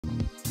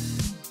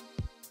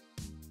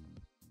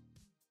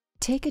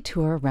Take a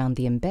tour around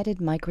the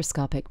embedded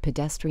microscopic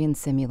pedestrian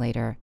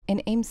simulator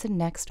in Aimsun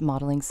Next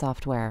modeling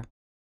software.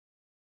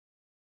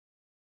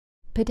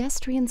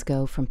 Pedestrians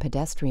go from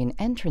pedestrian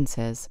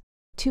entrances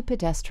to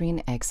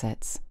pedestrian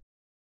exits.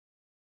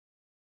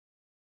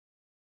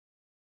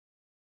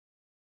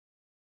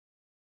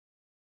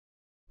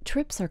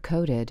 Trips are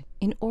coded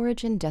in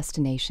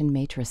origin-destination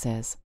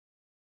matrices.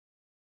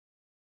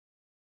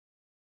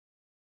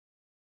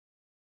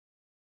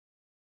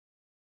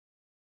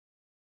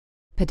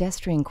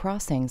 Pedestrian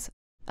crossings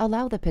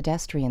allow the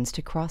pedestrians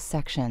to cross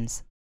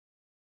sections.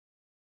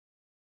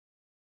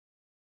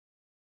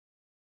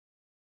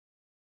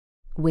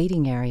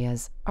 Waiting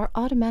areas are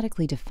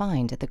automatically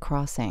defined at the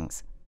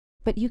crossings,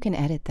 but you can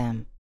edit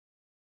them.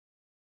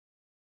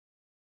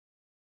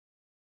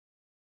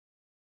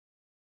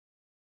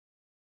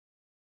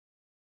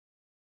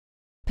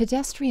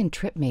 Pedestrian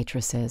trip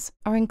matrices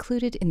are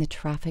included in the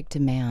traffic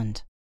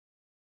demand.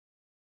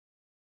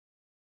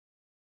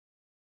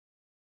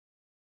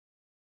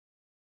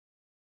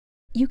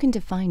 You can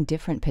define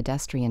different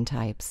pedestrian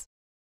types.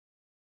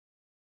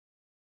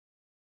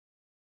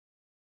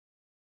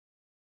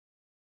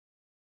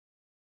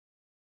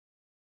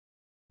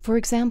 For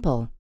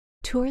example,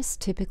 tourists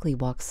typically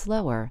walk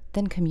slower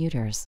than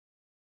commuters.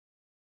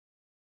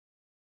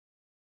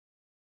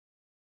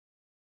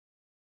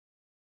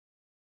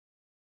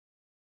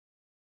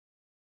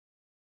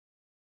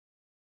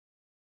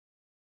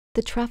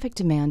 The traffic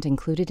demand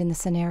included in the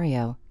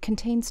scenario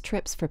contains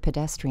trips for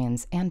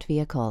pedestrians and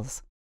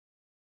vehicles.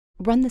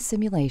 Run the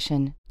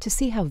simulation to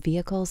see how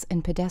vehicles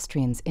and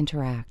pedestrians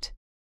interact.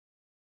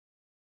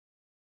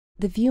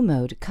 The view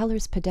mode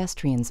colors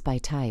pedestrians by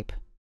type.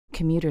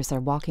 Commuters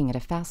are walking at a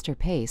faster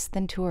pace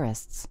than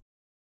tourists.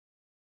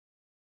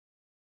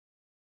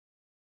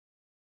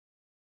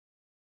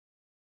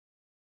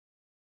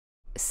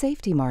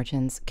 Safety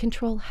margins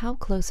control how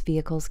close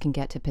vehicles can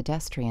get to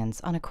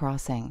pedestrians on a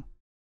crossing.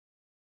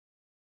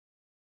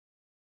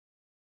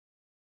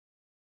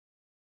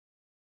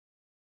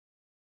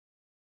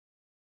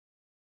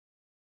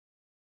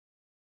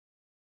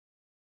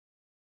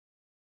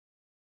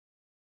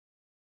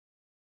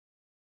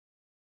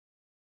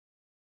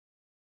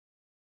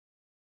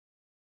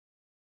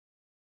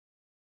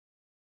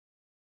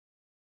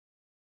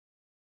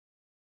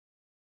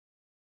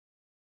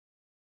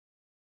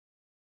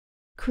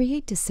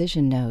 Create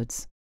decision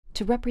nodes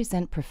to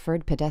represent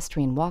preferred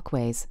pedestrian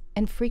walkways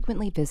and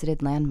frequently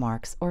visited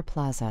landmarks or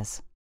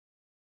plazas.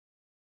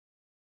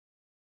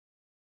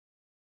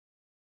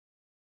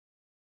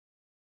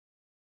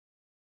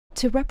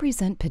 To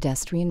represent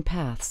pedestrian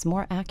paths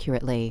more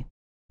accurately,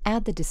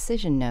 add the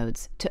decision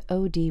nodes to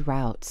OD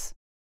routes.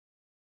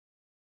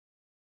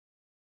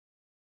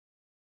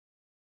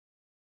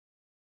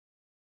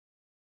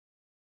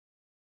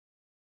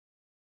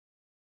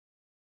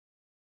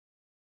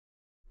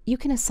 You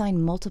can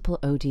assign multiple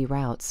OD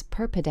routes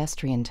per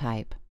pedestrian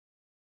type.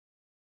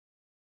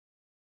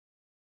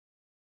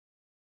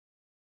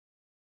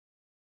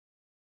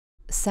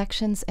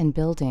 Sections and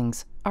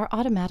buildings are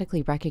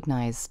automatically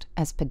recognized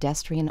as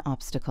pedestrian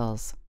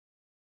obstacles.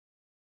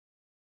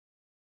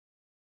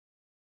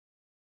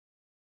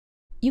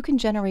 You can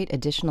generate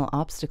additional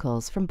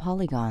obstacles from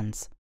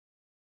polygons.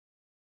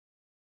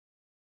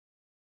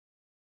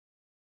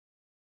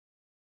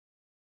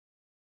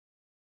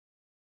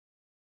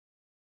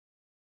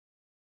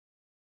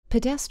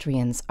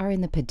 Pedestrians are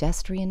in the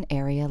pedestrian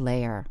area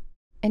layer.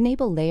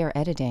 Enable layer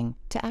editing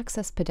to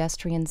access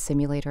pedestrian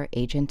simulator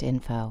agent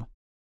info.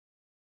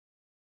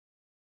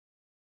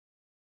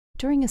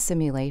 During a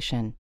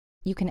simulation,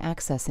 you can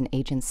access an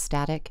agent's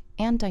static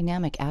and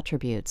dynamic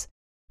attributes,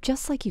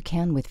 just like you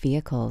can with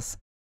vehicles.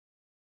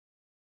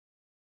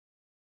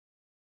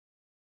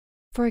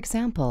 For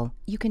example,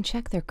 you can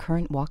check their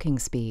current walking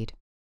speed.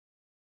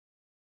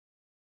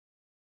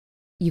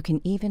 You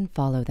can even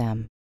follow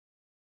them.